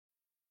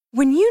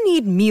When you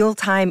need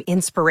mealtime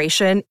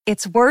inspiration,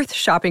 it's worth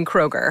shopping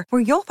Kroger,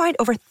 where you'll find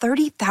over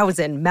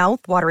 30,000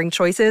 mouth-watering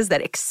choices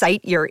that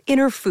excite your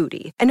inner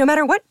foodie. And no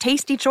matter what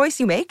tasty choice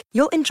you make,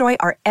 you'll enjoy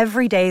our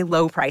everyday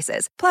low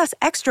prices, plus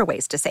extra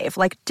ways to save,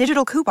 like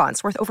digital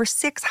coupons worth over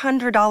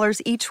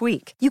 $600 each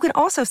week. You can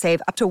also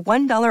save up to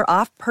 $1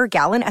 off per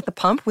gallon at the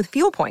pump with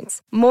fuel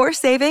points. More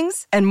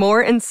savings and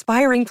more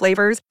inspiring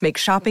flavors make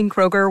shopping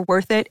Kroger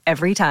worth it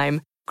every time.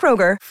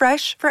 Kroger,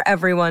 fresh for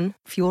everyone.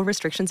 Fuel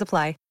restrictions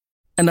apply.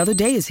 Another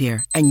day is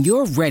here, and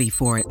you're ready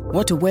for it.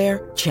 What to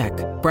wear? Check.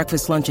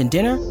 Breakfast, lunch, and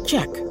dinner?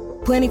 Check.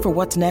 Planning for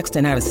what's next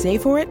and how to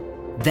save for it?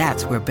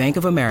 That's where Bank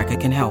of America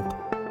can help.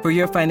 For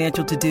your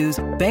financial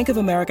to-dos, Bank of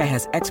America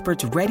has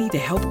experts ready to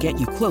help get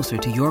you closer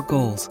to your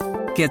goals.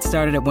 Get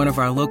started at one of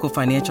our local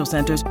financial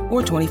centers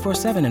or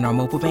 24/7 in our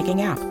mobile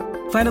banking app.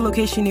 Find a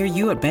location near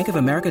you at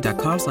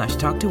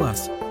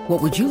bankofamerica.com/talktous.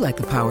 What would you like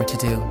the power to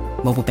do?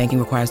 Mobile banking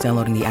requires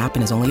downloading the app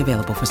and is only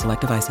available for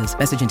select devices.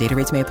 Message and data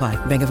rates may apply.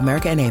 Bank of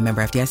America N.A.,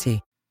 member FDIC.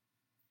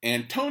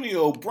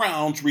 Antonio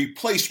Brown's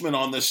replacement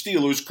on the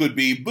Steelers could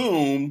be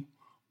boom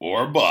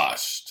or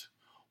bust.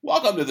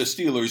 Welcome to the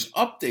Steelers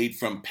Update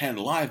from Penn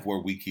Live, where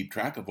we keep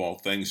track of all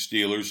things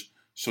Steelers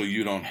so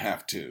you don't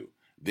have to.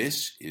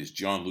 This is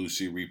John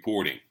Lucy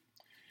reporting.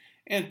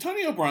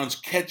 Antonio Brown's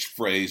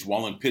catchphrase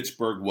while in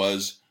Pittsburgh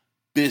was,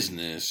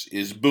 "Business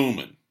is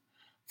booming."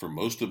 For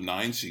most of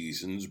 9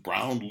 seasons,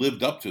 Brown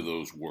lived up to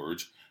those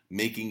words,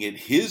 making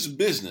it his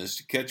business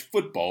to catch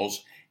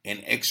footballs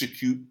and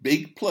execute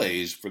big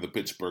plays for the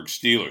Pittsburgh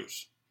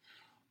Steelers.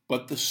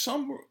 But the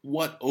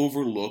somewhat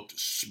overlooked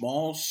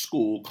small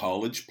school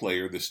college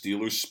player the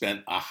Steelers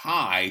spent a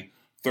high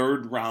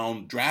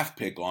third-round draft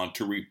pick on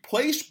to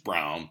replace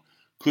Brown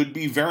could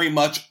be very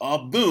much a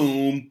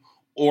boom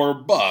or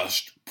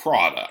bust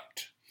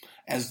product.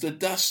 As the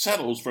dust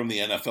settles from the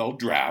NFL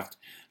draft,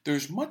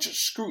 there's much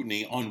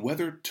scrutiny on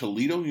whether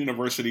Toledo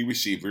University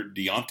receiver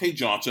Diontae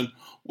Johnson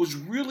was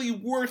really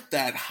worth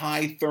that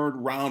high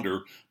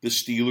third-rounder the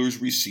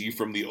Steelers received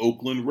from the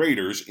Oakland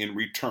Raiders in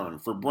return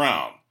for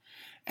Brown.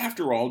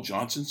 After all,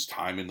 Johnson's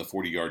time in the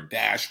 40-yard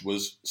dash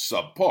was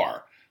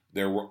subpar.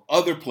 There were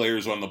other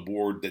players on the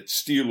board that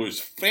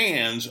Steelers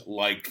fans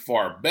liked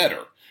far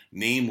better,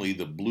 namely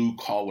the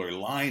blue-collar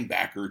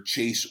linebacker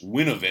Chase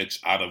Winovich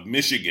out of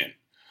Michigan.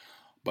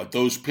 But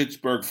those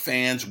Pittsburgh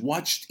fans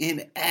watched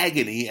in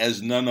agony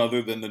as none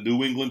other than the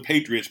New England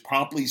Patriots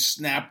promptly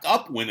snapped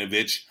up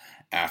Winovich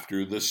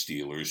after the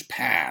Steelers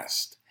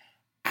passed.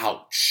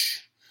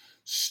 Ouch.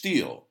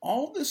 Still,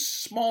 all this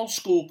small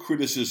school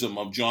criticism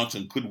of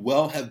Johnson could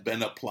well have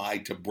been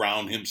applied to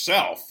Brown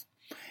himself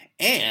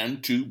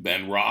and to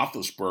Ben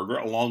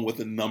Roethlisberger, along with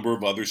a number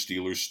of other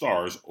Steelers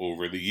stars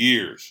over the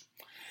years.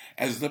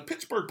 As the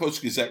Pittsburgh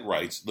Post-Gazette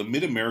writes, the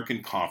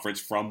Mid-American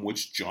Conference from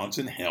which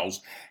Johnson hails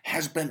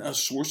has been a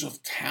source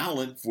of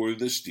talent for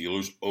the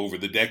Steelers over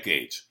the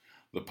decades.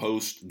 The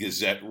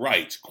Post-Gazette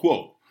writes,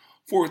 quote,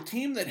 "For a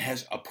team that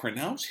has a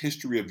pronounced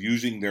history of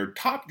using their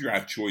top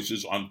draft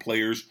choices on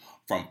players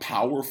from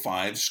Power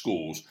 5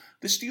 schools,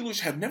 the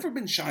Steelers have never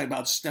been shy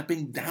about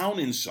stepping down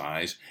in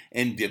size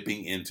and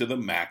dipping into the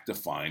MAC to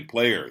find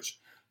players.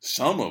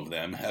 Some of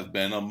them have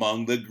been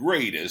among the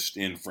greatest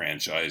in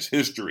franchise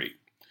history.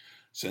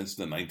 Since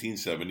the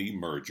 1970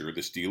 merger,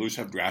 the Steelers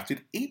have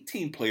drafted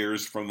 18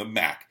 players from the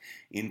MAC,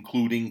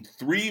 including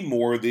 3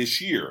 more this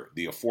year,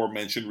 the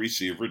aforementioned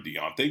receiver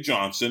Diontae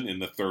Johnson in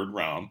the 3rd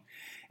round,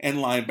 and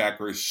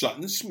linebackers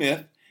Sutton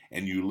Smith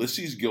and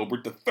Ulysses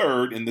Gilbert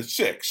III in the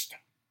 6th.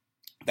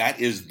 That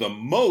is the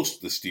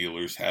most the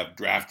Steelers have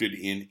drafted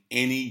in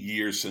any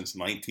year since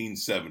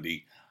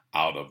 1970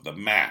 out of the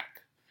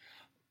MAC.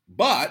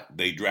 But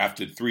they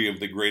drafted 3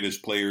 of the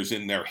greatest players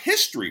in their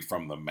history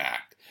from the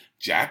MAC.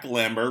 Jack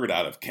Lambert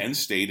out of Kent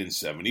State in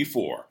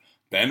 1974,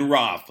 Ben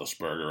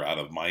Roethlisberger out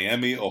of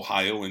Miami,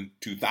 Ohio in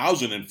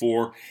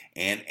 2004,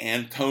 and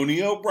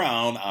Antonio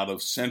Brown out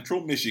of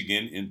Central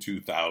Michigan in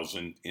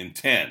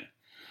 2010.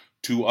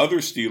 2 other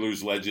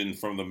Steelers legends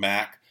from the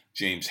MAC,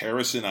 James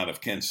Harrison out of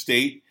Kent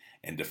State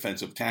and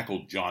defensive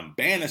tackle John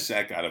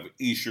Banasek out of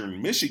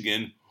Eastern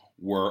Michigan,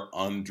 were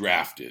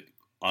undrafted,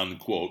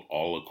 unquote,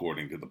 all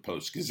according to the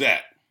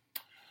Post-Gazette.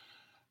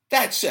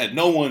 That said,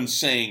 no one's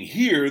saying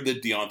here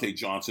that Diontae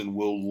Johnson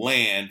will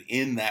land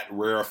in that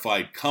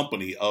rarefied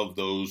company of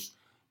those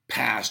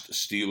past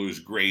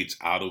Steelers greats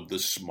out of the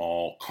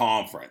small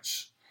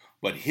conference.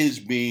 But his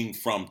being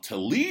from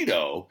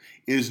Toledo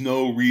is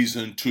no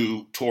reason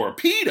to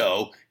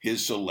torpedo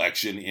his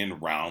selection in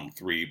round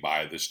 3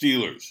 by the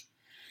Steelers.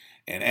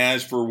 And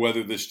as for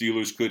whether the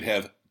Steelers could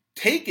have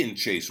taken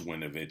Chase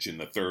Winovich in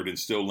the 3rd and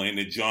still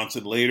landed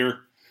Johnson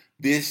later,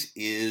 this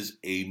is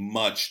a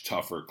much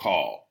tougher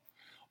call.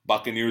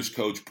 Buccaneers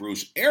coach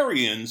Bruce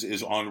Arians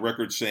is on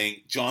record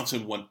saying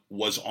Johnson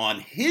was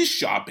on his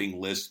shopping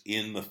list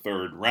in the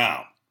 3rd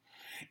round.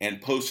 And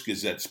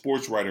Post-Gazette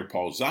sports writer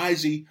Paul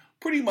Zeise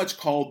pretty much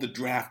called the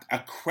draft a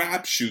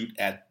crapshoot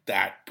at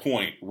that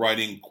point,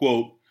 writing,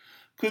 quote,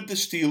 "Could the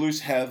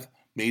Steelers have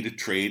made a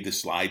trade to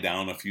slide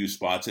down a few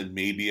spots and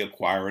maybe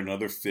acquire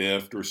another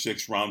 5th or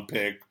 6th round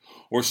pick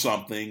or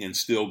something and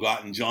still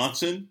gotten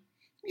Johnson?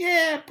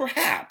 Yeah,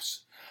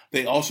 perhaps.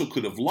 They also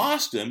could have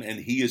lost him, and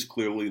he is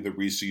clearly the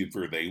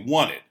receiver they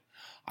wanted.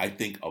 I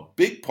think a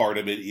big part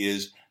of it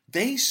is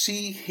they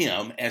see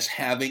him as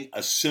having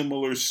a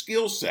similar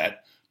skill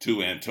set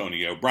to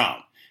Antonio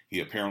Brown. He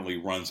apparently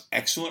runs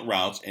excellent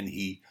routes, and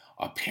he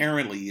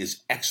apparently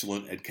is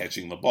excellent at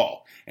catching the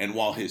ball. And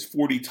while his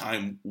 40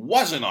 time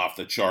wasn't off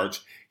the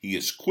charts, he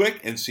is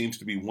quick and seems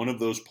to be one of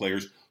those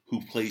players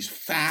who plays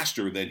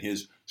faster than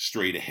his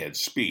straight ahead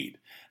speed.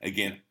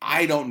 Again,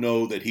 I don't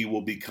know that he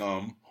will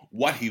become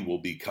what he will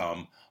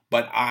become,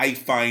 but I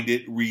find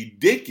it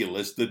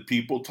ridiculous that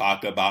people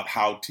talk about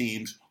how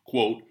teams,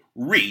 quote,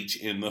 reach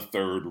in the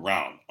 3rd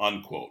round,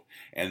 unquote.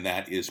 And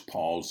that is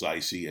Paul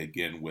Zeise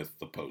again with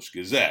the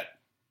Post-Gazette.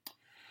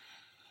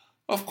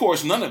 Of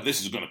course, none of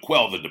this is going to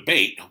quell the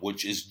debate,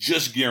 which is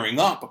just gearing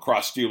up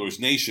across Steelers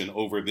Nation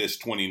over this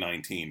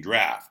 2019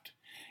 draft.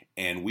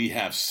 And we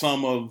have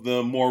some of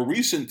the more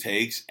recent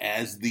takes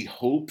as the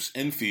hopes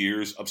and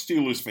fears of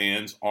Steelers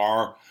fans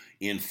are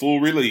in full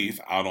relief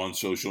out on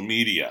social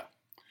media.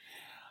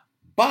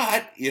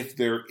 But if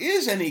there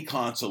is any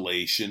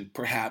consolation,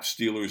 perhaps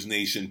Steelers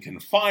Nation can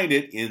find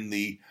it in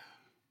the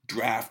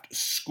draft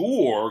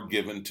score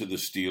given to the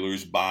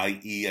Steelers by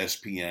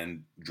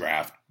ESPN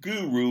draft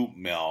guru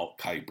Mel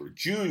Kiper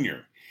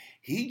Jr.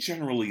 He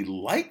generally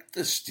liked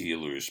the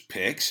Steelers'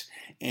 picks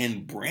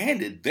and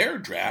branded their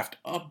draft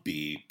a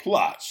B+.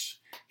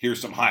 Here's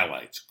some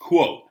highlights.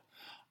 Quote,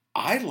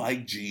 I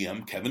like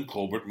GM Kevin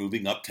Colbert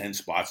moving up 10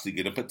 spots to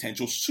get a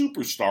potential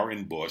superstar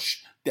in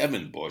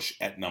Devin Bush,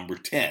 at number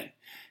 10.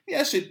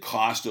 Yes, it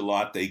cost a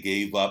lot. They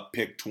gave up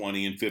pick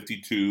 20 and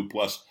 52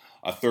 plus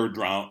a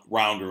 3rd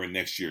rounder in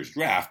next year's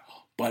draft,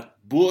 but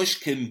Bush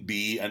can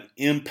be an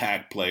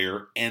impact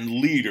player and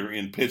leader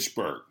in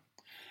Pittsburgh.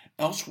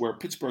 Elsewhere,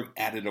 Pittsburgh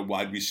added a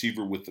wide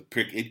receiver with the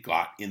pick it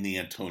got in the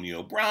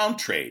Antonio Brown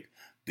trade,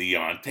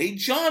 Deontay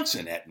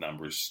Johnson at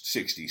number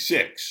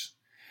 66.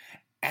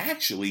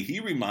 Actually, he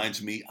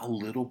reminds me a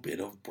little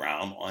bit of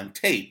Brown on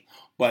tape,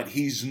 but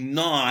he's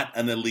not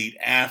an elite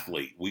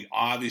athlete. We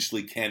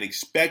obviously can't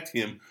expect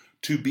him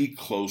to be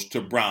close to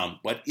Brown,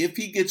 but if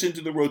he gets into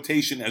the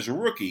rotation as a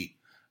rookie,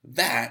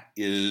 that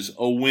is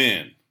a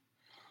win.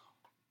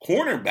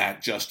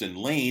 Cornerback Justin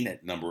Lane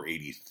at number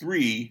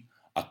 83,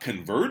 a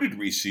converted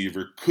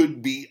receiver,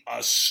 could be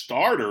a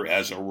starter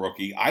as a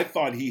rookie. I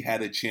thought he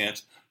had a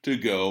chance to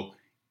go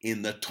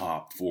in the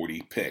top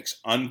 40 picks,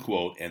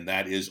 unquote, and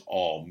that is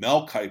all.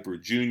 Mel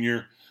Kiper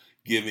Jr.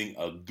 giving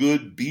a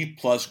good B+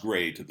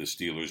 grade to the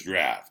Steelers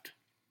draft.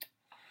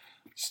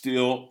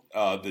 Still,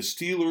 the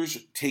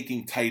Steelers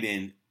taking tight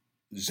end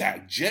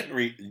Zach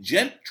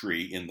Gentry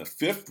in the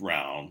 5th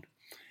round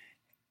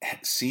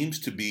seems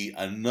to be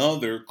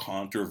another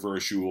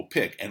controversial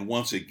pick. And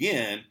once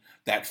again,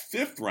 that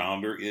 5th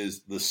rounder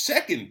is the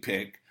 2nd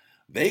pick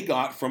they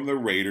got from the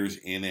Raiders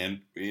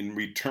in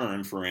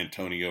return for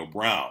Antonio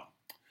Brown.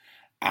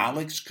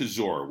 Alex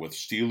Kozora with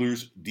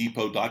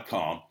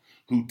SteelersDepot.com,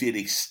 who did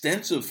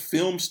extensive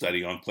film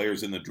study on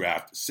players in the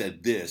draft,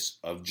 said this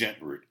of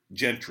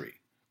Gentry.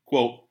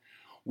 Quote,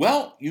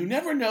 well, you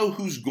never know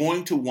who's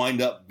going to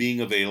wind up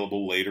being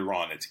available later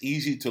on. It's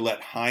easy to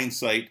let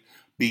hindsight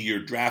be your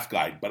draft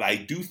guide, but I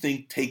do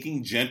think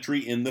taking Gentry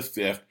in the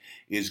 5th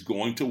is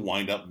going to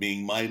wind up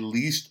being my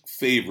least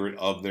favorite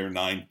of their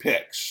 9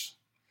 picks.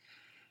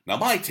 Now,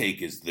 my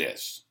take is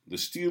this. The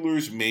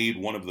Steelers made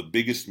one of the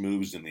biggest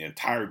moves in the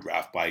entire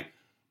draft by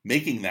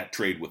making that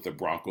trade with the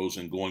Broncos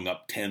and going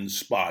up 10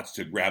 spots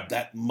to grab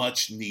that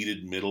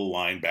much-needed middle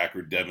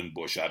linebacker Devin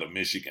Bush out of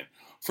Michigan.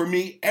 For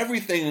me,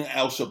 everything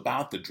else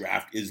about the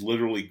draft is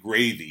literally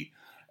gravy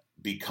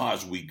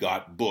because we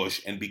got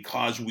Bush and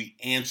because we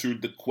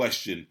answered the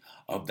question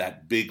of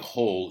that big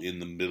hole in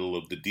the middle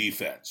of the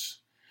defense.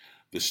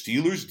 The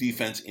Steelers'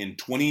 defense in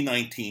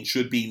 2019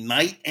 should be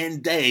night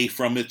and day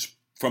from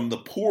the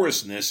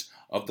porousness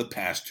of the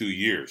past 2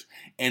 years.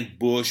 And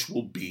Bush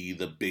will be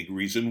the big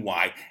reason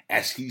why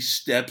as he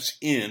steps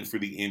in for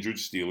the injured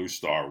Steelers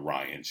star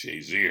Ryan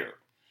Shazier.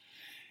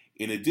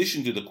 In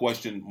addition to the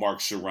question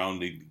marks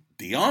surrounding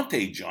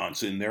Deontay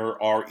Johnson,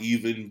 there are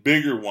even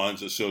bigger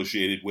ones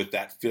associated with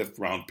that 5th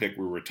round pick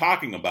we were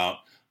talking about,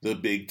 the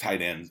big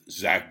tight end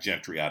Zach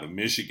Gentry out of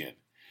Michigan.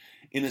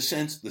 In a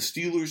sense, the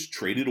Steelers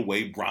traded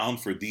away Brown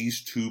for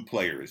these 2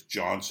 players,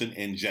 Johnson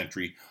and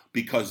Gentry,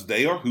 because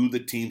they are who the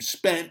team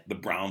spent the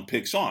Brown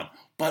picks on.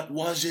 But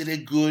was it a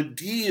good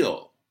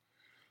deal?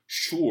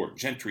 Sure,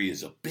 Gentry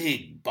is a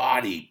big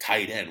body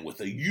tight end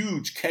with a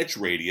huge catch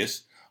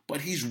radius,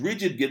 but he's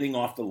rigid getting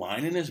off the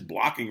line and his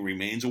blocking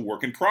remains a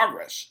work in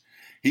progress.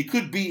 He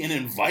could be an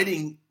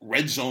inviting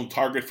red zone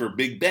target for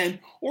Big Ben,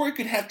 or he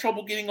could have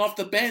trouble getting off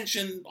the bench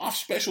and off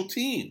special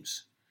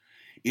teams.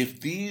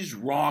 If these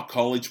raw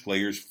college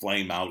players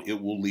flame out,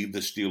 it will leave the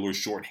Steelers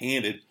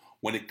shorthanded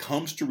when it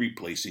comes to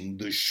replacing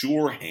the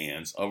sure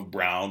hands of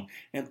Brown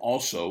and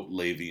also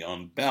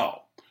Le'Veon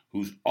Bell,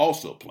 who's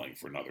also playing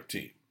for another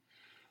team.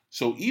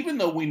 So even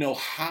though we know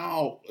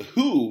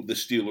who the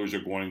Steelers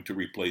are going to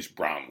replace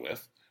Brown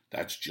with,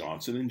 that's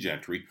Johnson and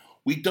Gentry,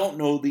 we don't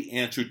know the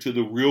answer to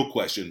the real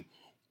question.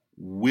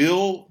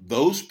 Will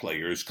those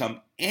players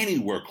come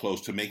anywhere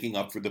close to making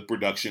up for the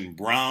production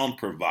Brown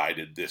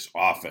provided this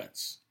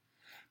offense?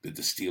 Did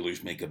the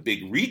Steelers make a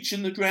big reach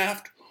in the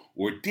draft,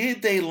 or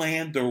did they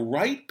land the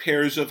right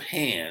pairs of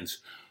hands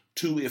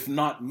to, if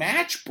not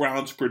match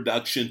Brown's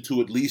production,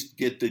 to at least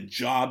get the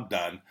job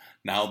done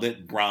now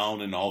that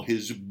Brown and all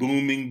his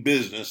booming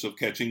business of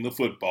catching the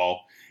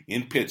football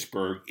in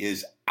Pittsburgh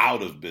is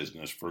out of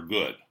business for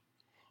good?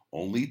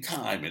 Only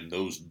time in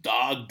those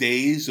dog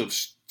days of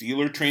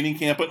Steeler training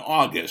camp in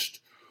August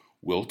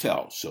will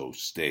tell, so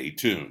stay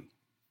tuned.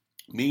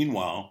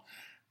 Meanwhile,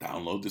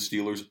 download the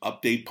Steelers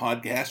Update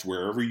podcast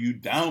wherever you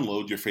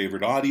download your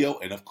favorite audio,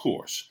 and of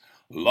course,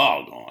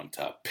 log on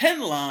to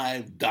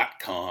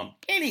PennLive.com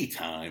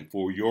anytime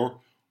for your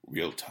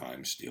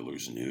real-time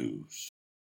Steelers news.